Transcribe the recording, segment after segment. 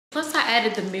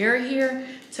added the mirror here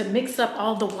to mix up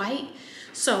all the white.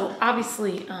 So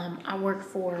obviously I work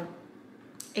for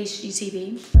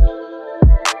HGTV.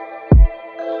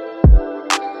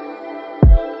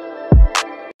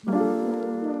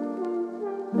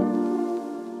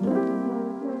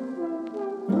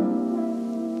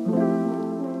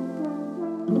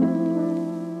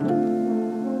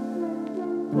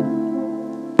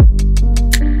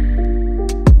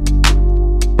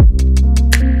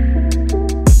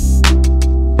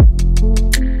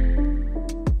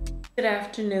 Good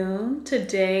afternoon.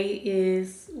 Today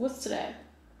is, what's today?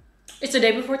 It's the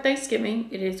day before Thanksgiving.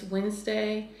 It is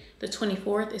Wednesday, the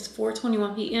 24th. It's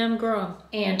 4:21 p.m., girl.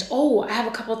 And oh, I have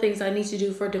a couple of things I need to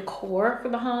do for decor for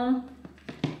the home.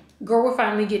 Girl, we're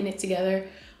finally getting it together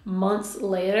months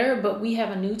later, but we have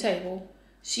a new table.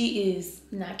 She is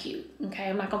not cute, okay?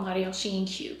 I'm not gonna lie to y'all, she ain't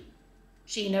cute.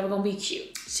 She ain't never gonna be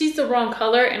cute. She's the wrong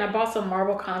color, and I bought some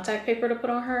marble contact paper to put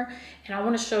on her, and I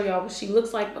wanna show y'all what she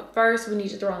looks like, but first we need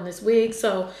to throw on this wig.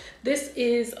 So this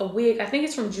is a wig, I think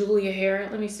it's from Julia Hair.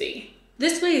 Let me see.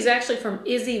 This wig is actually from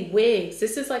Izzy Wigs.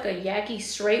 This is like a yaki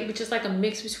straight, which is like a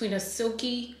mix between a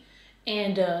silky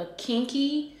and a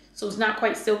kinky. So it's not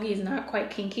quite silky, it's not quite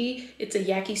kinky. It's a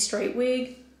yaki straight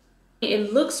wig.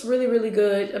 It looks really, really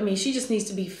good. I mean, she just needs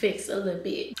to be fixed a little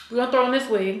bit. We're gonna throw on this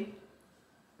wig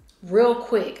real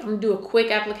quick. I'm gonna do a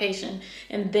quick application,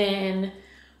 and then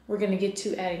we're gonna get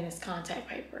to adding this contact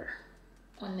paper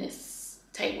on this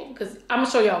table, because I'm gonna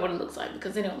show y'all what it looks like,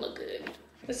 because it don't look good.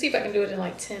 Let's see if I can do it in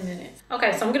like 10 minutes.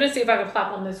 Okay, so I'm gonna see if I can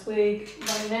plop on this wig.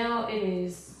 Right now it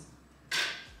is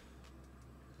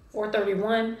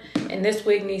 4:31, and this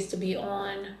wig needs to be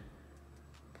on.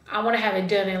 I wanna have it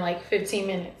done in like 15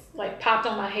 minutes, like popped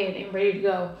on my head and ready to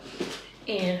go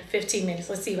in 15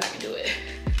 minutes. Let's see if I can do it.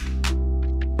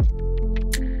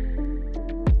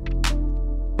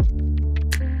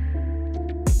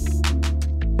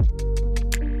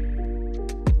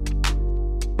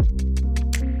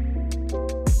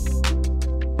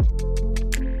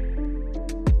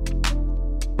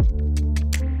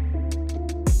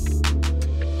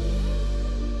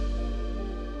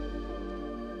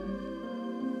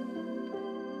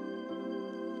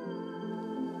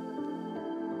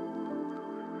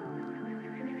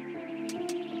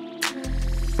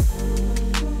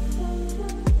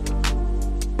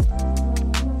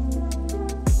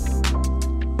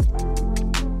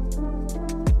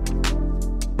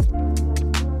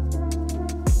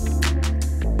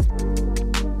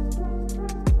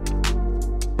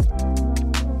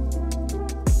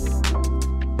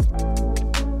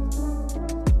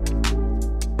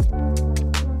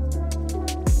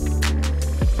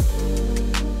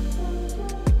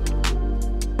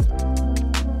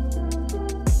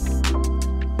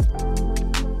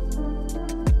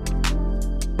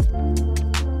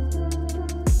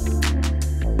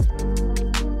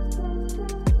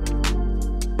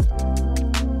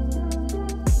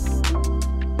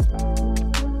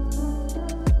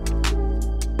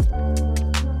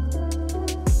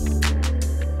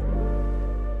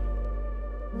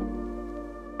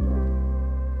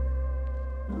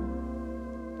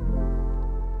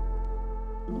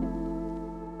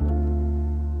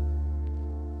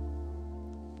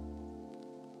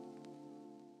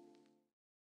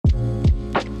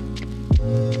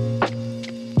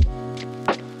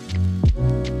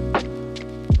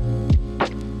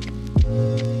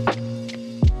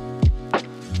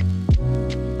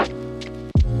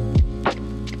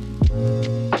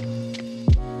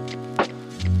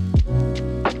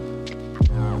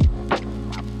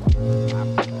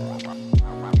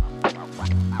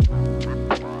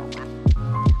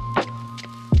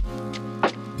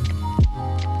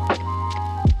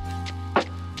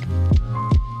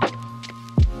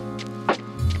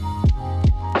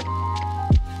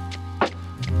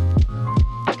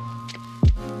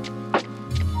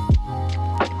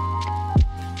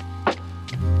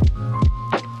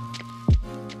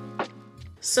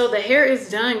 So the hair is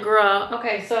done, girl.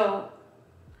 Okay, so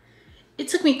it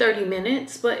took me 30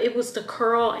 minutes, but it was to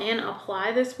curl and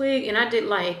apply this wig, and I did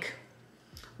like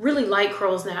really light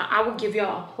curls. Now I will give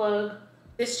y'all a plug.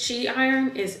 This cheat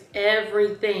iron is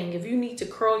everything. If you need to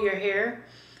curl your hair,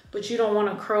 but you don't want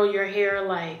to curl your hair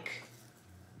like,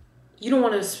 you don't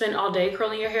want to spend all day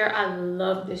curling your hair, I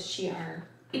love this cheat iron.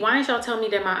 Why didn't y'all tell me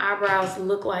that my eyebrows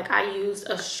look like I used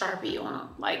a Sharpie on them?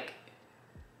 Like,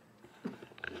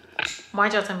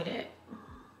 why'd y'all tell me that?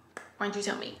 Why'd you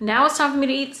tell me? Now it's time for me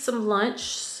to eat some lunch.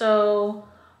 So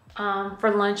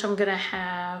for lunch, I'm gonna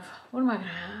have, what am I gonna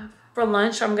have? For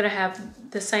lunch, I'm gonna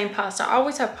have the same pasta. I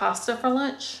always have pasta for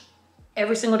lunch.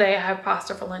 Every single day I have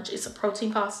pasta for lunch. It's a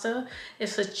protein pasta.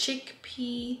 It's a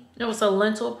it's a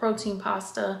lentil protein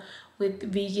pasta with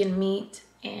vegan meat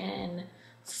and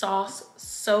sauce.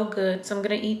 So good. So I'm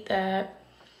gonna eat that.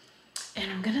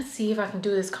 And I'm gonna see if I can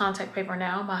do this contact paper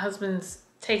now. My husband's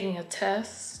taking a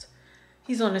test.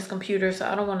 He's on his computer, so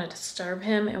I don't want to disturb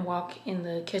him and walk in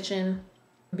the kitchen,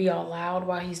 be all loud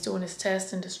while he's doing his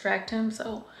test and distract him.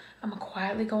 So I'm gonna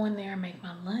quietly go in there and make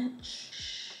my lunch.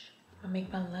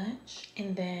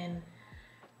 And then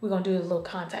we're gonna do a little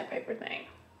contact paper thing.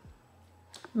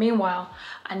 Meanwhile,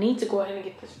 I need to go ahead and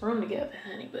get this room together,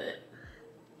 honey, but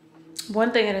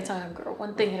one thing at a time, girl,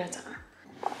 one thing at a time.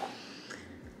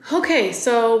 Okay,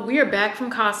 so we are back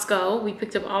from Costco. We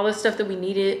picked up all the stuff that we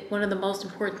needed. One of the most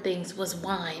important things was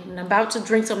wine. And I'm about to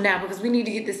drink some now because we need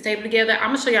to get this table together. I'm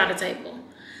gonna show y'all the table.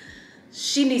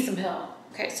 She needs some help.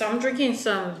 Okay, so I'm drinking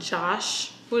some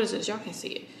Josh. What is this? Y'all can see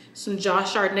it. Some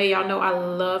Josh Chardonnay. Y'all know I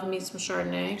love me some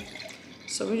Chardonnay.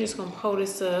 So we're just gonna pull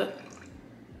this up.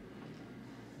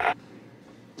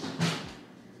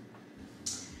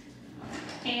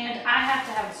 And I have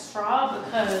to have a straw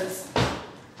because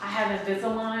I have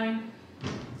Invisalign.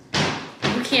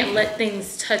 You can't let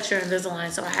things touch your Invisalign,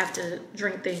 so I have to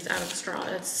drink things out of a straw.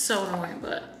 That's so annoying,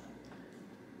 but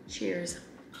cheers.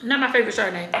 Not my favorite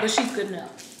Chardonnay, but she's good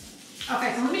enough.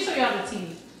 Okay, so let me show y'all the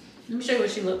TV. Let me show you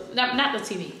what she looks, not the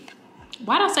TV.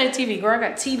 Why don't I say TV, girl? I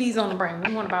got TVs on the brain.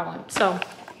 We want to buy one. So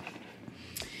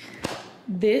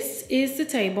this is the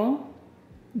table.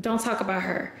 Don't talk about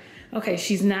her. Okay,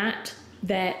 she's not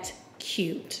that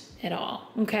cute at all.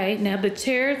 Okay, now the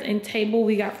chairs and table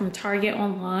we got from Target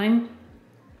online.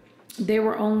 They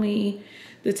were only,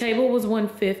 the table was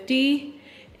 $150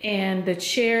 and the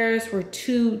chairs were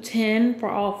 $210 for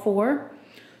all four.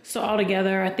 So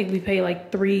altogether, I think we paid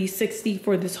like $360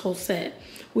 for this whole set,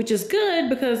 which is good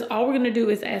because all we're gonna do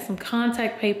is add some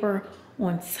contact paper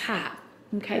on top.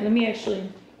 Okay, let me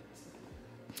actually,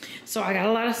 so I got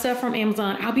a lot of stuff from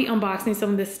Amazon. I'll be unboxing some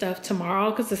of this stuff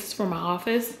tomorrow because this is for my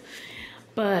office,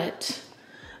 but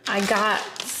I got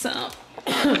some.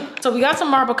 So we got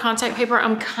some marble contact paper.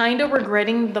 I'm kind of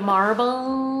regretting the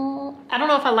marble. I don't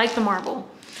know if I like the marble.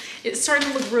 It's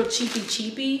starting to look real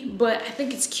cheapy, but I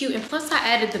think it's cute. And plus I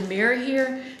added the mirror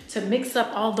here to mix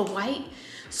up all the white.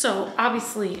 So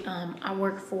obviously I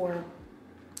work for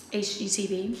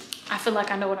HGTV. I feel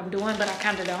like I know what I'm doing, but I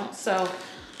kind of don't. So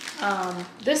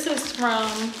this is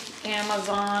from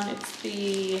Amazon. It's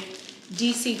the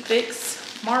DC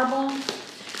Fix marble.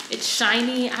 It's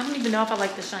shiny. I don't even know if I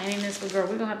like the shininess, but girl,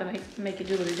 we're gonna have to make it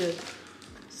do what it do.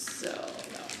 So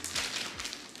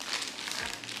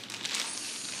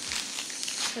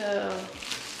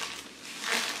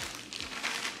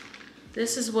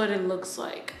this is what it looks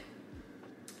like.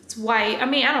 It's white. I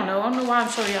mean, I don't know why I'm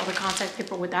showing y'all the contact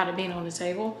paper without it being on the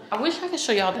table. I wish I could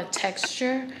show y'all the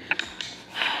texture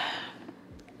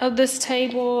of this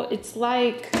table. It's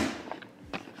like,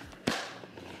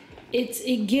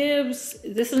 it gives,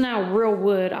 this is not real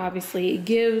wood, obviously. It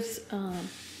gives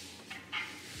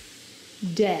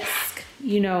desk,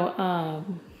 you know,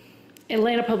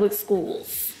 Atlanta Public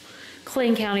Schools,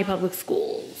 Clayton County Public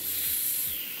Schools.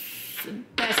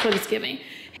 That's what it's giving.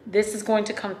 This is going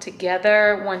to come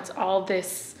together once I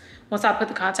put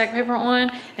the contact paper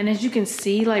on. And as you can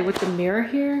see, like with the mirror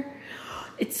here,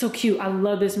 it's so cute. I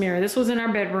love this mirror. This was in our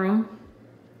bedroom,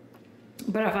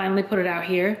 but I finally put it out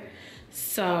here.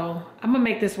 So I'm gonna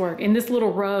make this work. And this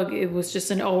little rug, it was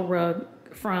just an old rug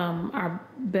from our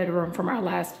bedroom from our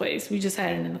last place. We just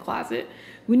had it in the closet.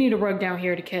 We need a rug down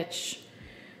here to catch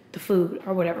the food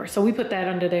or whatever. So we put that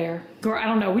under there. Girl, I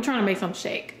don't know, we're trying to make some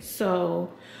shake.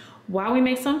 So while we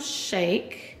make some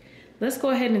shake, let's go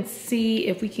ahead and see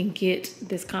if we can get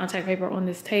this contact paper on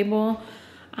this table.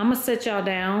 I'm gonna sit y'all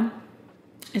down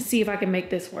and see if I can make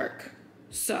this work.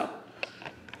 So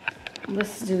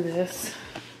let's do this.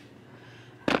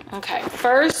 Okay,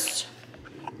 first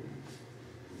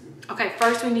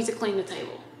we need to clean the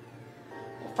table.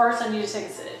 First, I need to take a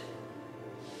sit.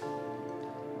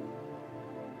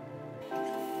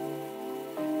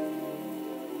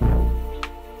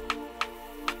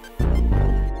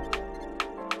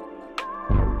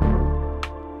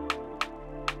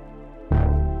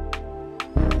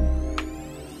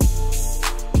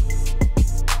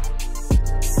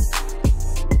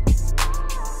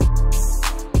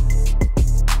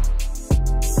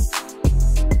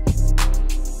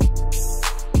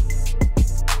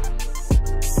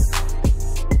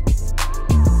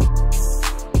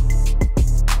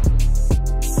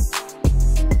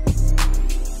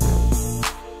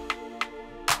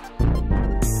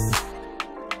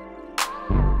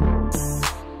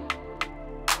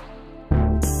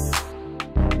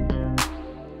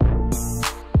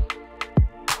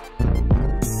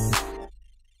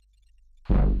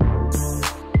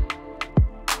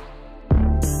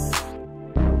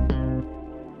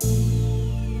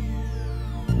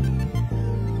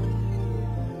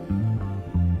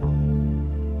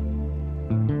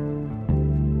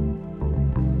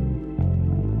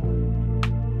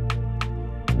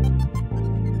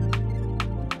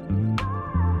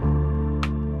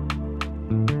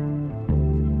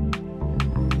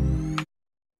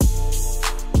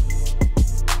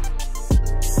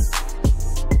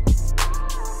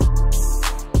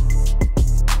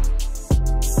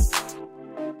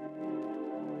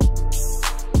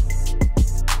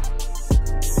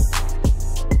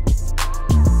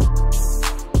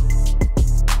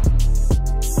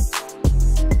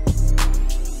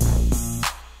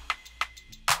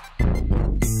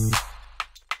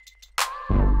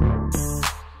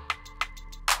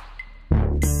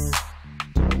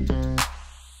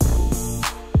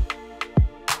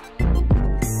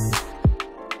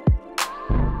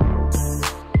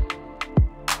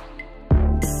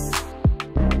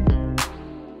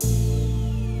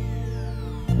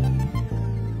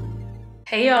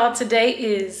 Hey y'all, today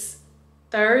is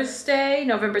Thursday,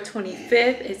 November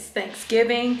 25th. It's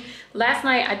Thanksgiving. Last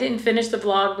night I didn't finish the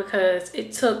vlog because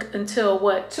it took until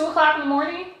what, 2 o'clock in the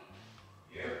morning?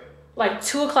 Yeah. Like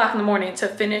 2 o'clock in the morning to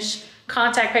finish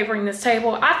contact papering this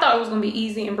table. I thought it was gonna be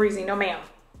easy and breezy. No ma'am.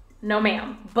 No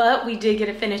ma'am. But we did get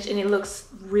it finished and it looks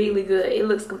really good. It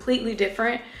looks completely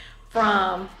different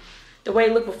from the way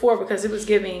it looked before because it was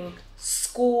giving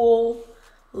school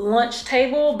lunch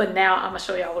table, but now I'm gonna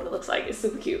show y'all what it looks like. It's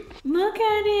super cute. Look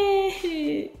at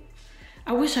it.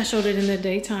 I wish I showed it in the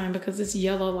daytime because this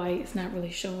yellow light is not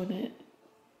really showing it.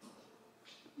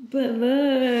 But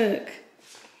look.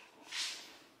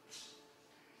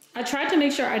 I tried to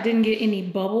make sure I didn't get any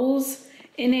bubbles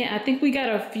in it. I think we got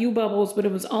a few bubbles, but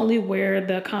it was only where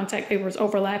the contact paper is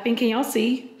overlapping. Can y'all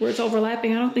see where it's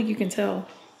overlapping? I don't think you can tell.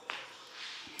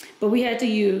 But we had to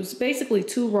use basically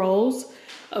 2 rolls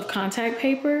of contact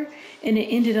paper and it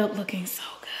ended up looking so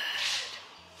good.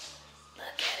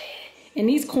 Look at it. And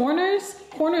these corners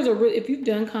are really, if you've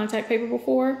done contact paper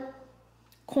before,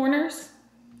 corners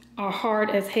are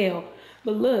hard as hell.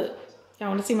 But look, y'all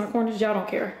want to see my corners? Y'all don't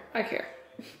care. I care.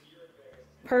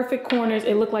 Perfect corners.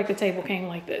 It looked like the table came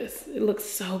like this. It looks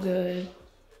so good.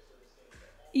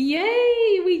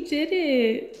 Yay, we did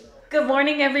it. Good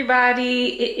morning,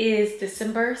 everybody. It is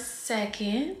December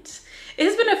 2nd.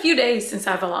 It's been a few days since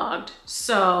I vlogged,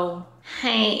 so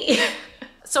hey.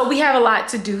 So we have a lot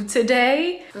to do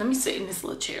today. Let me sit in this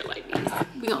little chair like this.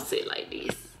 We gonna sit like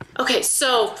this. Okay,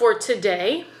 so for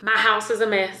today, my house is a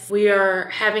mess. We are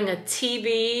having a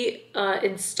TV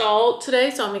installed today,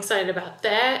 so I'm excited about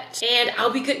that. And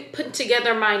I'll be putting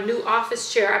together my new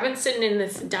office chair. I've been sitting in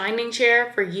this dining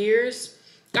chair for years.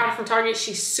 Got it from Target.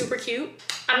 She's super cute.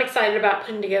 I'm excited about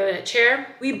putting together that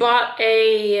chair. We bought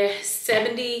a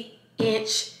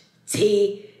 70-inch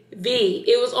TV.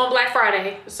 It was on Black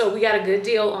Friday, so we got a good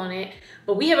deal on it.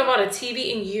 But we haven't bought a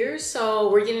TV in years, so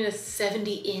we're getting a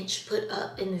 70-inch put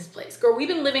up in this place. Girl, we've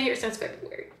been living here since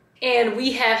February. And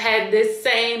we have had this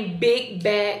same big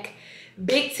back,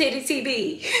 big titty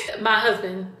TV. My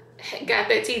husband got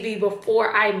that TV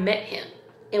before I met him.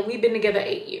 And we've been together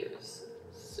 8 years.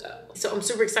 So I'm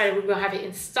super excited. We're gonna have it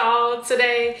installed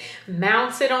today,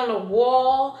 mounted on the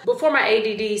wall before my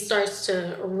ADD starts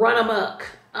to run amok.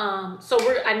 So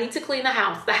I need to clean the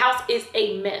house. The house is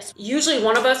a mess. Usually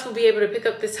one of us will be able to pick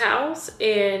up this house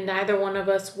and neither one of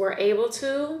us were able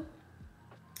to.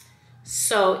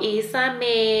 So it's a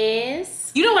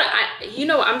mess. You know what?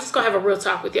 I'm just gonna have a real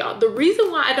talk with y'all. The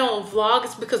reason why I don't vlog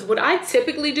is because what I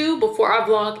typically do before I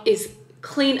vlog is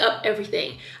clean up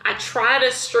everything. I try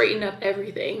to straighten up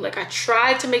everything. Like I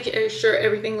try to make sure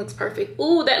everything looks perfect.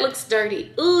 Ooh, that looks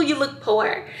dirty. Ooh, you look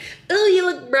poor. Ooh, you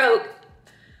look broke.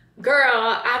 Girl,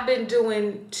 I've been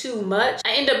doing too much.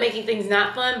 I end up making things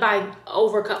not fun by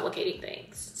overcomplicating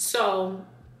things. So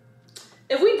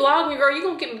if we vlog me, girl, you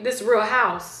gonna get this real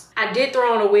house. I did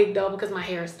throw on a wig though because my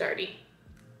hair is dirty.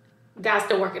 God's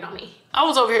still working on me. I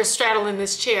was over here straddling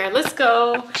this chair. Let's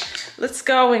go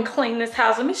and clean this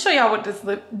house. Let me show y'all what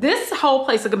this whole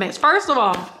place is a mess. First of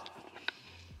all,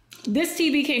 this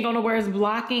TV can't go nowhere. It's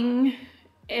blocking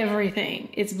everything.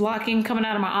 It's blocking coming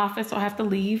out of my office, so I have to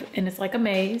leave and it's like a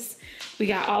maze. We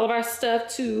got all of our stuff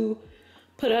to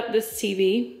put up this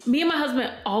TV. Me and my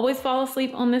husband always fall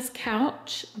asleep on this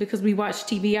couch because we watch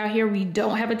TV out here. We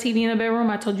don't have a TV in the bedroom.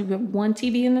 I told you we have 1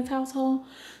 TV in this household.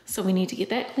 So we need to get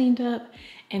that cleaned up.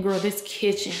 And girl, this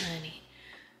kitchen, honey,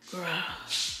 girl,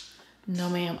 no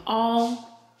ma'am,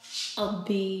 all of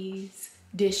these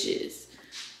dishes.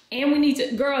 And we need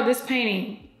to, girl, this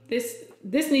painting, this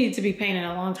needed to be painted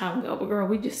a long time ago, but girl,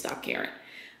 we just stopped caring.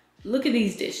 Look at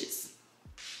these dishes.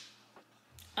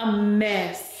 A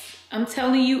mess. I'm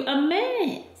telling you, a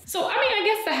mess. So, I mean, I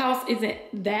guess the house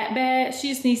isn't that bad. She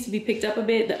just needs to be picked up a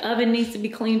bit. The oven needs to be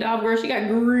cleaned off, girl. She got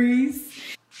grease.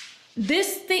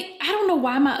 This thing, I don't know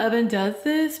why my oven does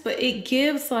this, but it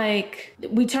gives like,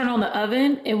 we turn on the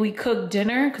oven and we cook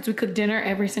dinner, because we cook dinner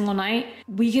every single night.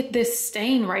 We get this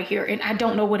stain right here and I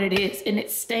don't know what it is. And it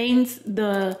stains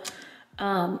the,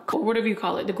 whatever you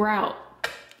call it, the grout.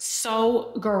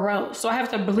 So gross. So I have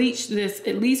to bleach this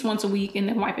at least once a week and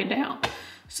then wipe it down.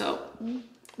 So,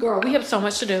 girl, we have so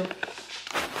much to do. Do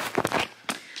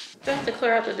I have to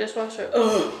clear out the dishwasher?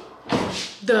 Ugh.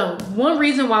 The one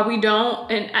reason why we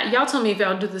don't, and y'all tell me if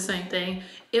y'all do the same thing,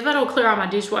 if I don't clear out my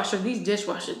dishwasher, these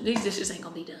dishes ain't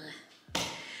gonna be done.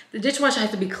 The dishwasher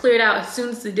has to be cleared out as soon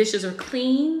as the dishes are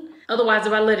clean. Otherwise,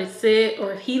 if I let it sit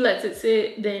or if he lets it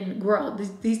sit, then girl,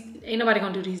 these ain't nobody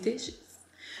gonna do these dishes.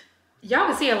 Y'all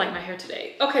can see I like my hair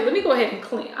today. Okay, let me go ahead and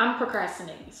clean. I'm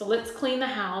procrastinating. So let's clean the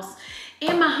house.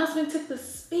 And my husband took the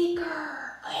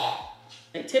speaker.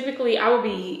 Like, typically, I would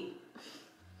be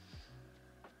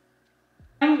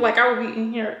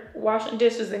in here washing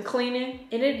dishes and cleaning,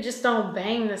 and it just don't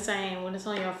bang the same when it's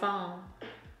on your phone.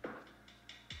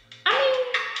 I mean,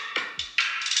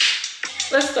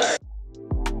 let's start.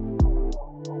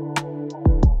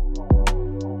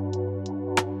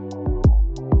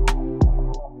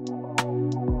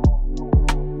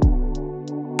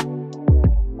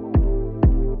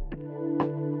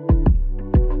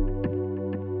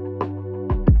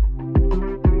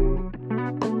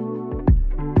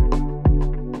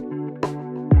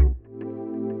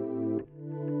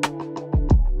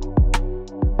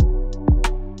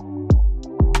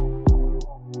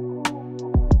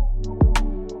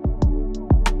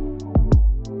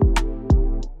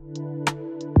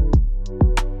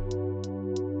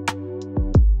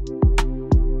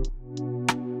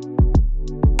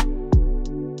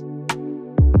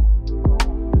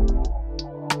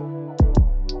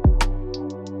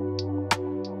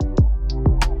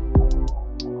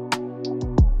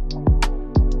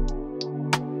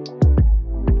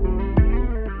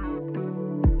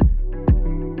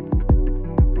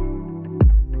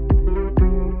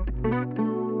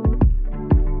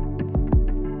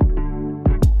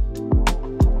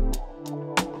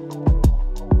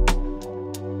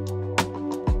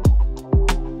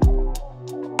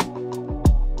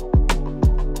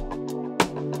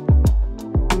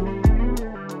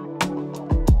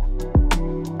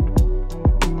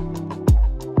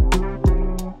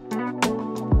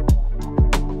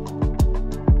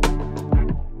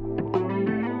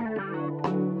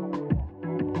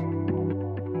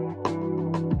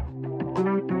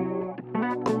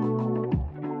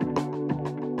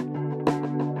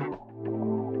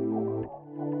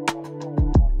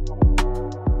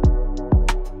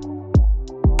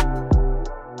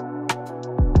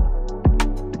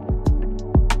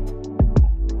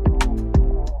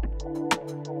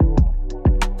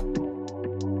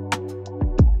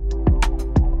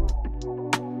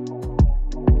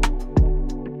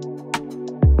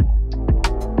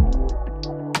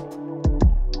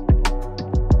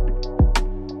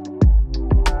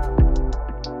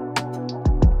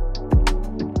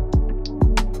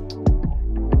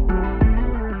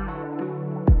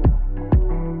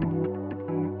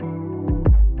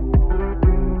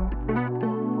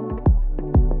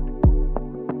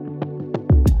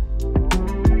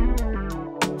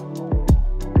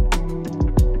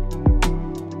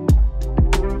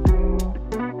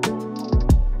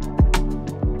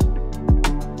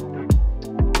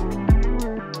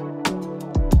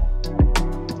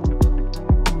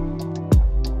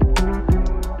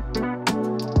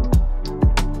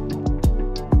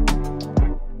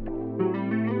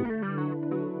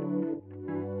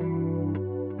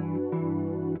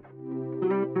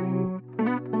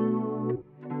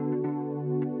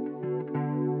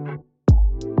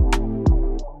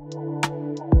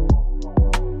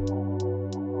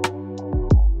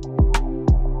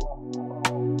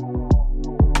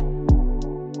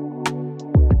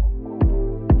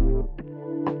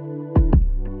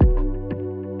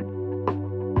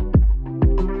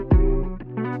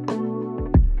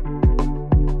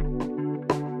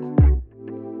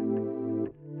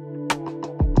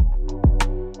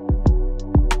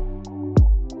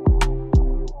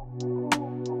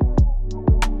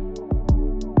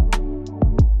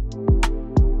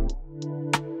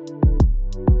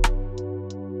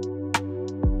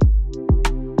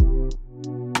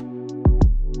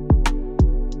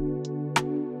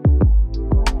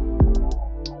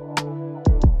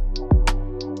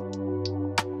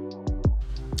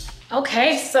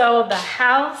 Okay, so the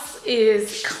house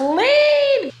is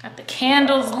clean. Got the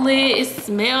candles lit, it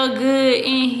smells good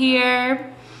in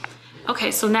here.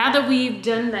 Okay, so now that we've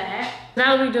done that,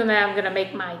 I'm gonna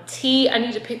make my tea. I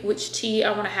need to pick which tea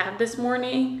I wanna have this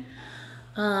morning.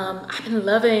 I've been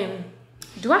loving,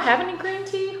 do I have any green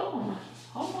tea? Hold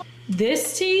on.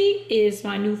 This tea is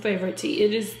my new favorite tea.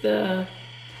 It is the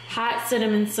Hot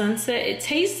Cinnamon Sunset. It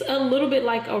tastes a little bit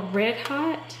like a Red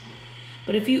Hot,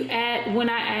 but if you add, when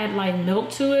I add like milk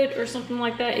to it or something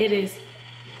like that, it is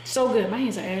so good. My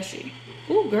hands are ashy.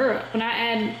 Ooh, girl. When I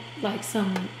add like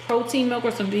some protein milk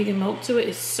or some vegan milk to it,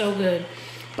 it's so good.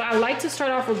 But I like to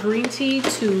start off with green tea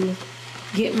to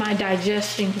get my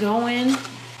digestion going.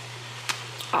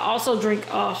 I also drink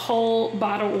a whole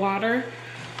bottle of water.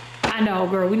 I know,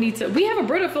 girl, we have a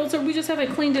Brita filter, we just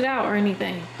haven't cleaned it out or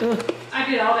anything. Ugh. I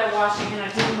did all that washing and I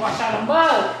didn't wash out a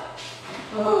mug.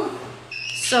 Ugh.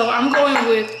 So I'm going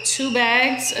with 2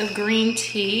 bags of green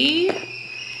tea.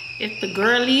 If the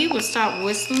girlie would stop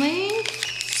whistling.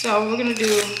 So we're gonna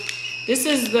do, this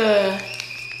is the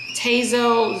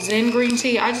Tazo Zen green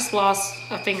tea. I just lost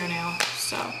a fingernail,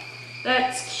 so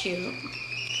that's cute.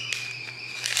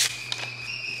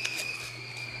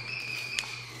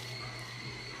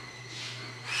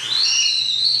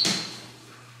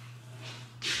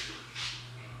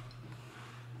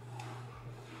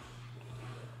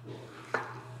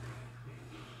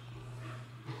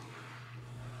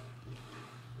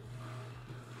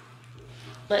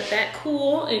 Let that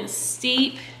cool and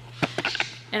steep.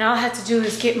 And all I have to do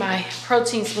is get my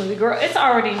protein smoothie. Girl, it's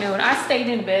already noon. I stayed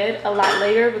in bed a lot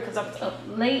later because I was up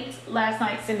late last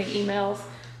night sending emails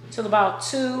till about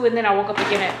 2. And then I woke up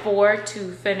again at 4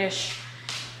 to finish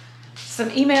some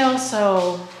emails.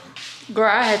 So, girl,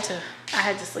 I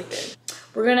had to sleep in.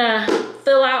 We're gonna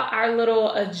fill out our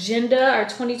little agenda, our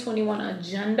 2021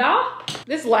 agenda.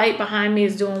 This light behind me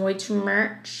is doing way too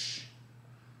much.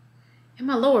 And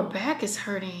my lower back is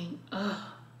hurting. Ugh.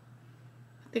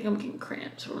 I think I'm getting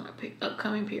cramps for my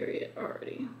upcoming period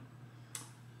already.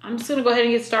 I'm just gonna go ahead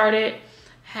and get started.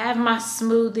 Have my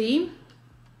smoothie,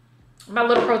 my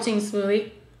little protein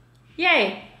smoothie.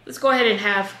 Yay, let's go ahead and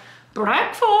have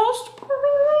breakfast.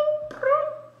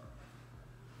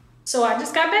 So I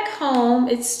just got back home.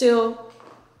 It's still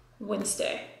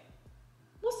Wednesday.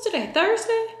 What's today,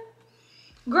 Thursday?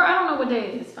 Girl, I don't know what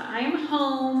day it is, but I am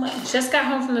home. Just got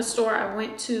home from the store. I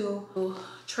went to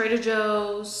Trader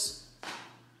Joe's,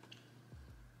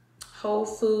 Whole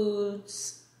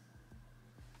Foods.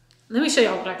 Let me show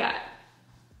y'all what I got.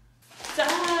 Stop.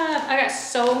 I got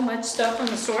so much stuff from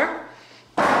the store.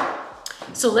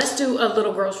 So let's do a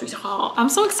little grocery haul. I'm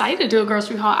so excited to do a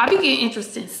grocery haul. I be getting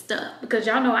interesting stuff because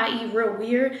y'all know I eat real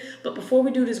weird. But before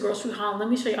we do this grocery haul, let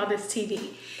me show y'all this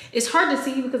TV. It's hard to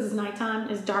see because it's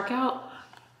nighttime, it's dark out.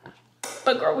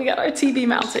 But girl, we got our TV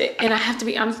mounted. And I have to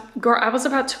be, girl, I was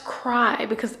about to cry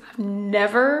because I've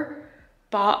never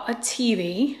bought a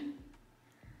TV.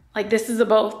 Like, this is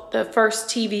both the first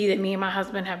TV that me and my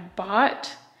husband have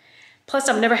bought. Plus,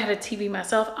 I've never had a TV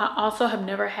myself. I also have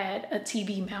never had a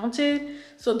TV mounted.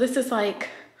 So this is like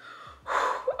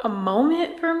a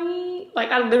moment for me.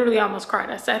 Like, I literally almost cried.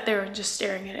 I sat there just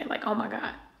staring at it like, oh my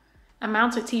God. A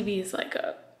mounted TV is like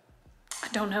a, I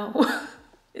don't know.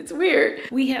 It's weird.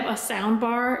 We have a sound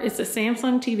bar. It's a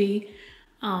Samsung TV.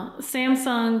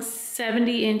 Samsung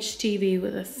 70-inch TV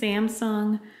with a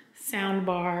Samsung sound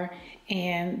bar.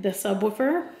 And the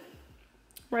subwoofer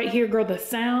right here, girl, the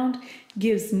sound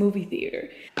gives movie theater.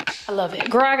 I love it.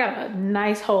 Girl, I got a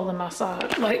nice hole in my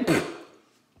sock. Like,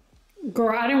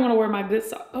 girl, I didn't want to wear my good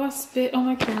socks. Oh, I spit on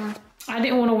my camera. I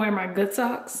didn't want to wear my good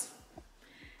socks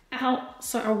out,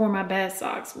 so I wore my bad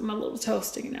socks with my little toe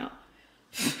sticking out.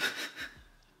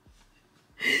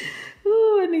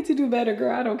 Ooh, I need to do better,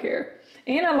 girl. I don't care.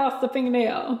 And I lost the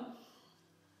fingernail.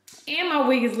 And my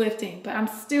wig is lifting, but I'm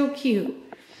still cute.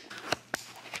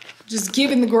 Just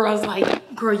giving the girls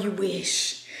like, girl, you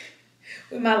wish.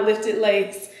 With my lifted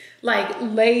legs, like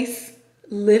lace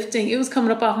lifting. It was coming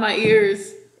up off my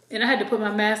ears and I had to put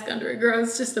my mask under it. Girl,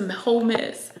 it's just a whole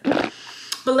mess. But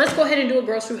let's go ahead and do a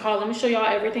grocery haul. Let me show y'all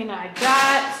everything that I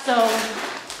got. So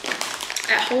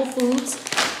at Whole Foods,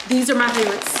 these are my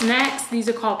favorite snacks. These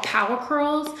are called Power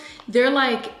Curls. They're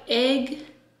like egg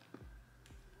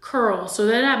curls. So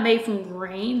they're not made from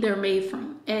grain. They're made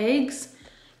from eggs.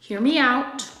 Hear me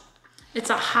out. It's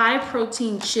a high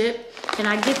protein chip and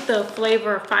I get the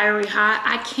flavor fiery hot.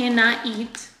 I cannot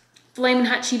eat Flamin'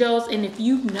 Hot Cheetos. And if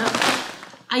you know,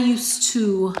 I used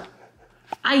to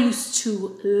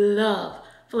love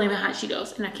Flamin' Hot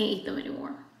Cheetos and I can't eat them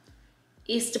anymore.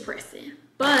 It's depressing.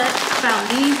 But I found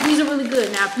these. These are really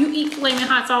good. Now, if you eat Flamin'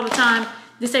 Hots all the time,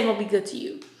 this ain't gonna be good to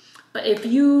you. But if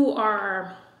you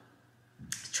are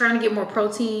trying to get more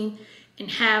protein and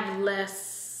have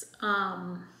less,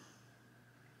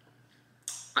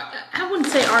 I wouldn't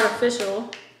say artificial,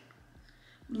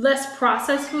 less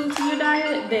processed foods in your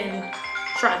diet, then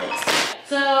try this.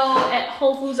 So at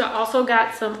Whole Foods, I also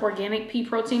got some organic pea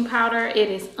protein powder. It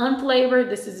is unflavored.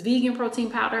 This is vegan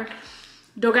protein powder.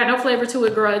 Don't got no flavor to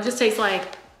it, girl. It just tastes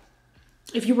like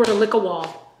if you were to lick a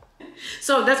wall.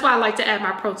 So that's why I like to add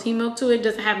my protein milk to it. It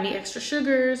doesn't have any extra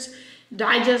sugars,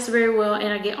 digests very well,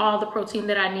 and I get all the protein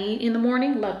that I need in the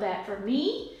morning. Love that for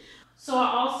me. So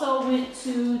I also went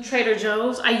to Trader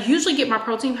Joe's. I usually get my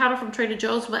protein powder from Trader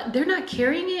Joe's, but they're not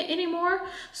carrying it anymore.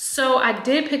 So I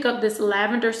did pick up this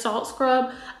lavender salt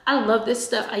scrub. I love this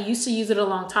stuff. I used to use it a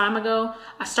long time ago.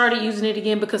 I started using it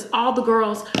again because all the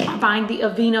girls are buying the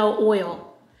Aveeno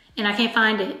oil and I can't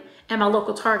find it at my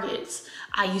local Targets.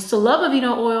 I used to love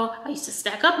Aveeno oil. I used to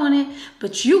stack up on it,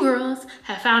 but you girls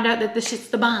have found out that this shit's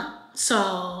the bomb.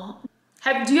 So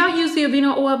do y'all use the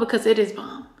Aveeno oil? Because it is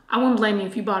bomb. I wouldn't blame you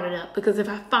if you bought it up, because if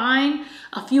I find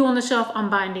a few on the shelf, I'm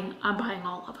buying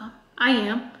all of them. I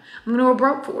am. I'm gonna go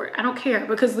broke for it. I don't care,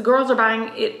 because the girls are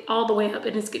buying it all the way up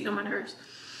and it's getting on my nerves.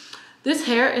 This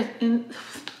hair is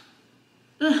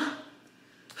it's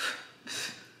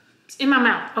in my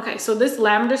mouth. Okay, so this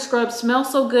lavender scrub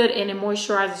smells so good and it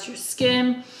moisturizes your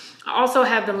skin. I also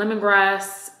have the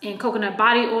lemongrass and coconut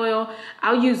body oil.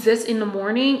 I'll use this in the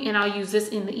morning and I'll use this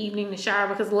in the evening to shower,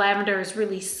 because lavender is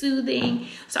really soothing.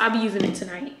 So I'll be using it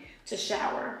tonight to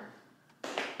shower.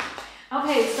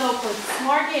 Okay, so for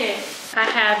Smart Gifts, I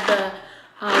have the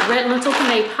red lentil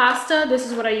penne pasta. This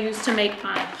is what I use to make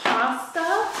my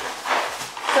pasta.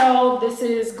 So this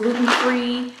is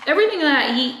gluten-free. Everything that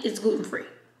I eat is gluten-free.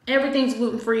 Everything's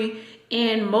gluten-free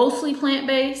and mostly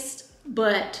plant-based,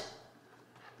 but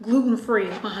gluten-free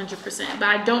 100%. But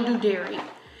I don't do dairy.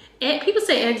 People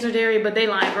say eggs are dairy, but they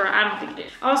lying, girl. I don't think it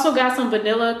is. I also got some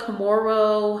vanilla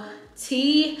Komoro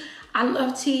tea. I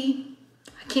love tea.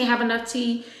 I can't have enough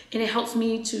tea, and it helps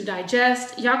me to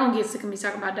digest. Y'all gonna get sick of me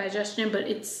talking about digestion, but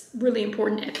it's really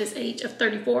important at this age of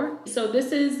 34. So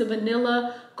this is the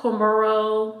vanilla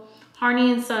Komoro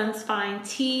Harney and Sons Fine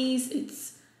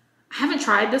Teas. I haven't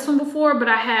tried this one before, but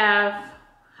I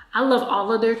love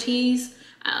all of their teas.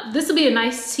 This will be a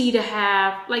nice tea to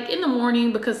have like in the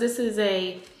morning, because this is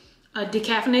a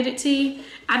decaffeinated tea.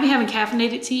 I've been having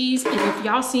caffeinated teas, and if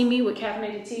y'all see me with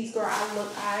caffeinated teas, girl,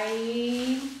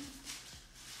 I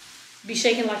be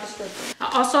shaking like a stripper.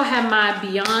 I also have my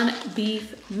Beyond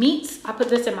Beef meats. I put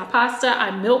this in my pasta. I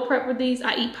meal prep with these.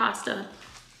 I eat pasta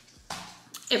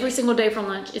every single day for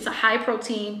lunch. It's a high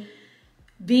protein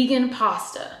vegan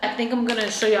pasta. I think I'm gonna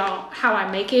show y'all how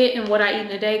I make it and what I eat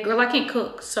in a day. Girl, I can't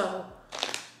cook, so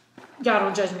y'all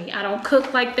don't judge me. I don't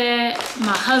cook like that.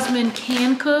 My husband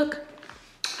can cook.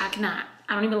 I cannot.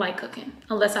 I don't even like cooking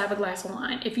unless I have a glass of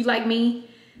wine. If you like me,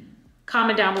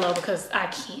 comment down below, because I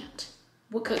can't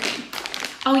with cooking.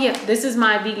 Oh yeah, this is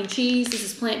my vegan cheese. This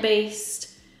is plant-based,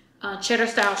 cheddar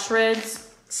style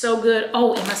shreds. So good.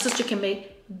 Oh, and my sister can make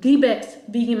the best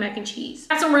vegan mac and cheese.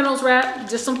 Got some Reynolds wrap,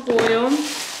 just some foil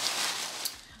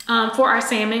for our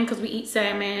salmon, because we eat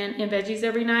salmon and veggies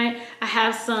every night. I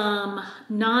have some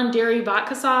non-dairy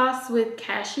vodka sauce with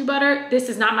cashew butter. This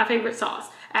is not my favorite sauce.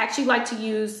 I actually like to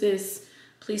use this,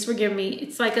 please forgive me.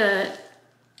 It's like I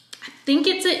think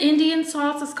it's an Indian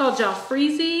sauce. It's called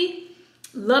jalfrezi.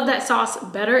 Love that sauce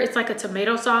better. It's like a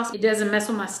tomato sauce. It doesn't mess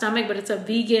with my stomach, but it's a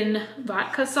vegan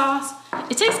vodka sauce.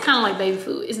 It tastes kind of like baby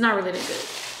food. It's not really that good.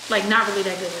 Like, not really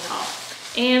that good at all.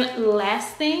 And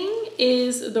last thing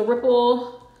is the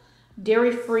Ripple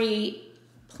dairy-free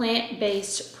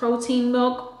plant-based protein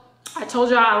milk. I told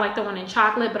y'all I like the one in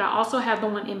chocolate, but I also have the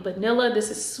one in vanilla. This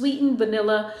is sweetened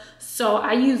vanilla. So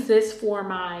I use this for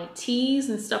my teas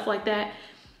and stuff like that.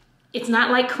 It's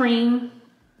not like cream.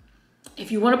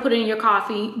 If you want to put it in your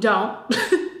coffee, don't.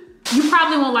 You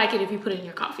probably won't like it if you put it in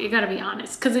your coffee. You gotta be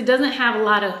honest, because it doesn't have a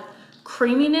lot of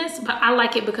creaminess, but I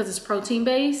like it because it's protein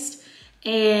based,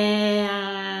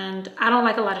 and I don't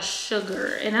like a lot of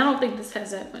sugar, and I don't think this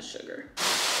has that much sugar.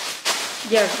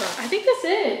 Yeah, girl, I think that's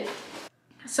it.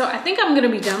 So I think I'm gonna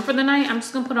be done for the night. I'm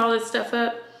just gonna put all this stuff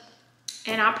up,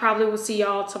 and I probably will see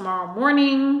y'all tomorrow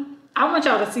morning. I want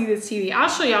y'all to see this TV. I'll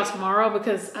show y'all tomorrow,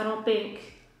 because I don't think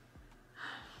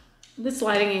this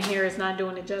lighting in here is not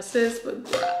doing it justice,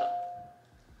 but girl,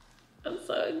 I'm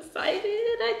so excited.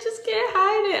 I just can't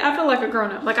hide it. I feel like a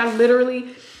grown-up. Like, I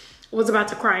literally was about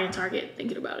to cry in Target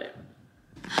thinking about it.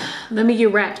 Let me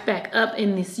get wrapped back up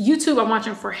in this YouTube. I'm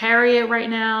watching For Harriet right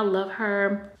now. Love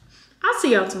her. I'll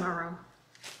see y'all tomorrow.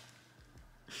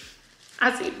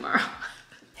 I'll see you tomorrow.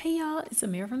 Hey y'all, it's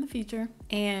Amira from the future,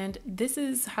 and this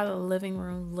is how the living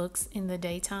room looks in the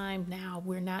daytime. Now,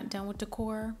 we're not done with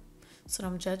decor, so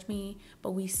don't judge me,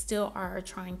 but we still are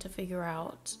trying to figure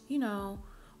out, you know,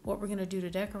 what we're gonna do to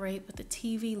decorate. But the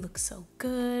TV looks so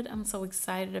good. I'm so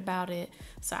excited about it.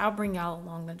 So I'll bring y'all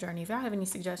along the journey. If y'all have any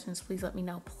suggestions, please let me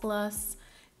know. Plus,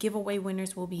 giveaway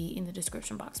winners will be in the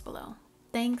description box below.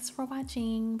 Thanks for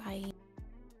watching. Bye.